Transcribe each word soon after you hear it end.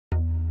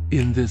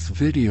In this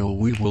video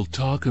we will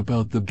talk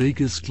about the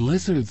biggest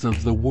lizards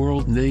of the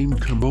world named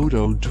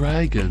Komodo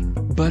dragon.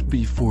 But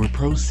before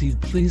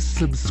proceed, please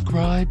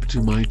subscribe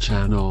to my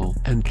channel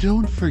and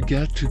don't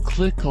forget to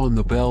click on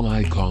the bell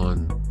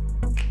icon.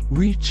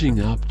 Reaching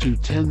up to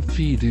 10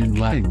 feet in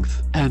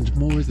length and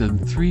more than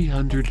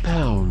 300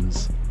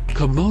 pounds,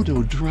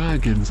 Komodo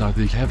dragons are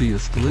the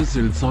heaviest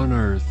lizards on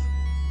Earth.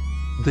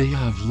 They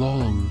have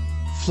long,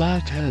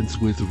 flat heads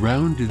with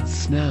rounded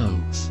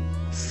snouts,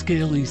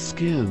 scaly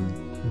skin,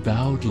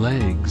 bowed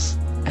legs,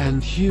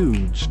 and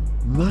huge,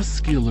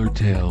 muscular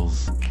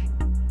tails.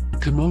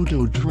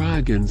 Komodo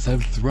dragons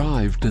have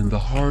thrived in the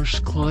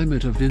harsh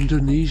climate of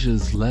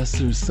Indonesia's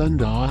Lesser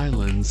Sunda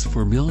Islands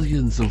for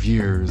millions of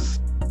years.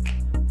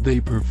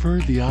 They prefer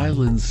the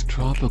island's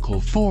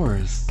tropical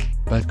forests,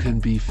 but can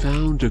be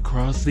found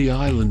across the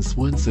islands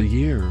once a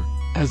year,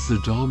 as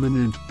the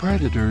dominant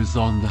predators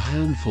on the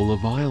handful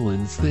of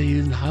islands they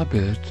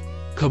inhabit.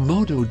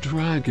 Komodo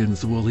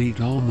dragons will eat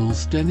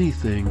almost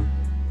anything,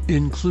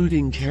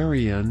 including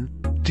carrion,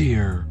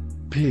 deer,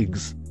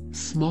 pigs,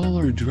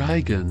 smaller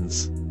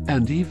dragons,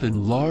 and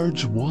even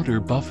large water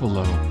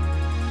buffalo.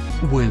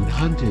 When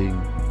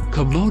hunting,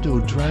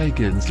 Komodo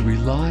dragons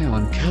rely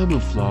on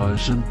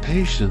camouflage and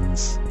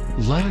patience,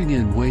 lying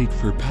in wait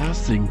for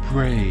passing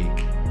prey.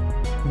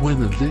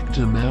 When a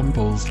victim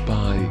ambles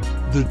by,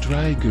 the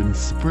dragon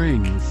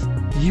springs,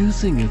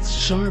 using its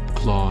sharp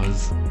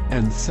claws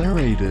and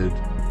serrated,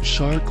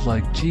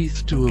 shark-like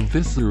teeth to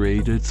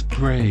eviscerate its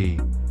prey.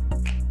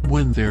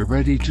 When they're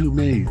ready to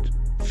mate,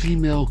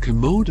 female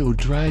Komodo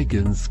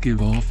dragons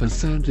give off a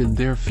scent in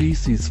their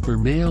feces for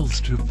males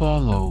to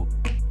follow.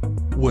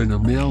 When a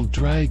male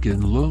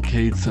dragon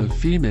locates a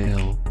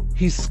female,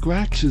 he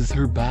scratches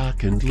her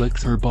back and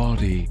licks her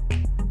body.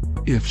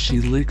 If she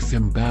licks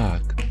him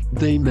back,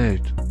 they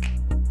mate.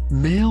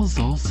 Males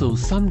also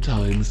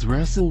sometimes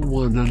wrestle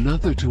one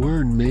another to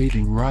earn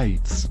mating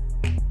rights.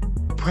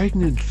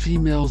 Pregnant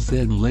females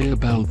then lay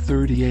about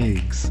 30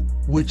 eggs,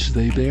 which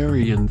they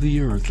bury in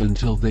the earth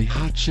until they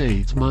hatch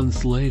 8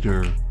 months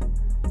later.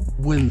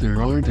 When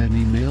there aren't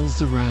any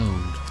males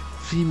around,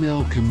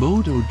 female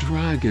Komodo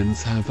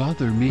dragons have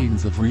other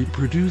means of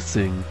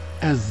reproducing,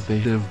 as they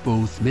have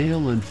both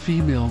male and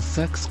female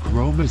sex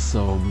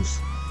chromosomes.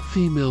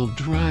 Female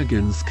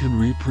dragons can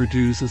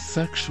reproduce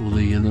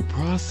asexually in a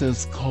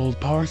process called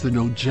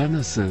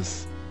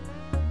parthenogenesis.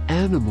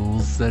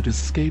 Animals that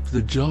escape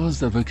the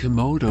jaws of a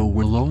Komodo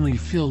will only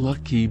feel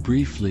lucky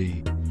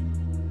briefly.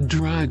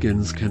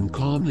 Dragons can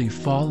calmly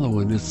follow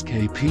an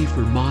escapee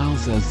for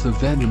miles as the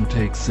venom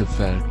takes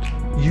effect,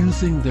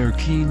 using their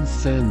keen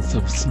sense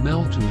of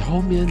smell to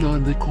home in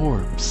on the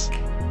corpse.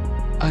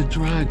 A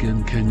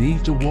dragon can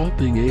eat a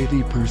whopping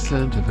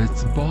 80% of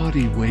its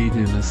body weight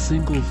in a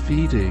single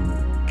feeding.